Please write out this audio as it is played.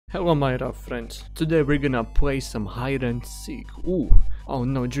Hello my rough friends, today we're gonna play some hide and seek. Ooh, oh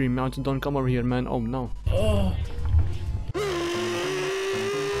no, Dream Mountain, don't come over here, man. Oh no.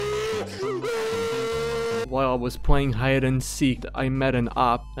 While I was playing hide and seek, I met an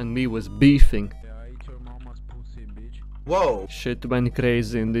op and we was beefing. Whoa! Shit went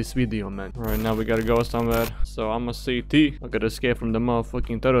crazy in this video, man. Alright, now we gotta go somewhere. So I'm a CT. I gotta escape from the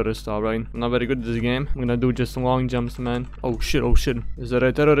motherfucking terrorists, alright. I'm not very good at this game. I'm gonna do just long jumps, man. Oh shit, oh shit. Is there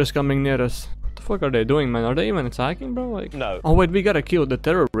a terrorist coming near us? What the fuck are they doing, man? Are they even attacking, bro? Like, no. Oh wait, we gotta kill the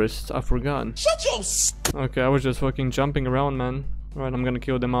terrorists. I forgot. Shut your Okay, I was just fucking jumping around, man. Alright, I'm gonna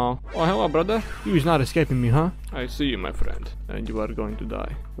kill them all. Oh, hello, brother. You is not escaping me, huh? I see you, my friend. And you are going to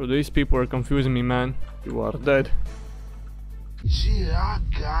die. Bro, these people are confusing me, man. You are dead. Shit, I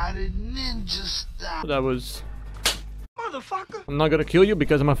got it, ninja style. That was... Motherfucker! I'm not gonna kill you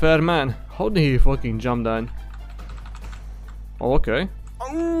because I'm a fair man. How did he fucking jump that? Oh, okay.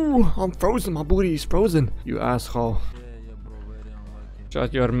 Oh, I'm frozen. My booty is frozen. You asshole.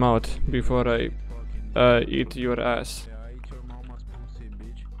 Shut your mouth before I eat your ass.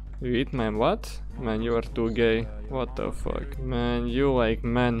 You eat my what? Man, you are too gay. What the fuck? Man, you like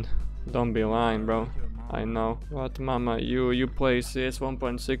men. Don't be lying, bro. I know. What, mama? You play CS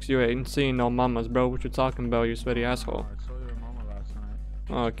 1.6, you ain't seen no mamas, bro. What you talking about, you sweaty asshole?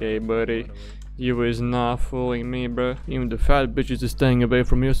 Okay, buddy. You is not fooling me, bro. Even the fat bitches is staying away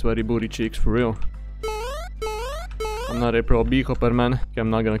from your sweaty booty cheeks, for real. I'm not a pro B-hopper, man. Okay, I'm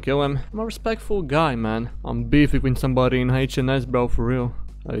not gonna kill him. I'm a respectful guy, man. I'm beefing with somebody in Hns, bro, for real.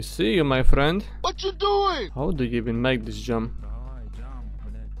 I see you, my friend. What you doing? How do you even make this jump?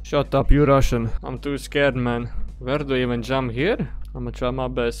 Shut up, you Russian. I'm too scared, man. Where do you even jump here? I'ma try my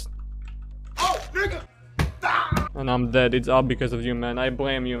best. Oh, nigga! And I'm dead. It's all because of you, man. I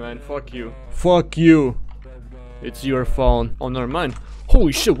blame you, man. Fuck you. Fuck you. It's your fault. Oh, never mind.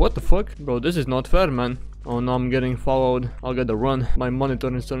 Holy shit, what the fuck? Bro, this is not fair, man. Oh no, I'm getting followed. I'll get the run. My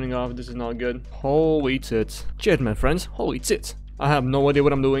monitor is turning off. This is not good. Holy tits. Cheers, my friends. Holy tits. I have no idea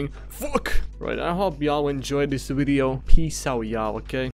what I'm doing. Fuck! Right, I hope y'all enjoyed this video. Peace out, y'all, okay?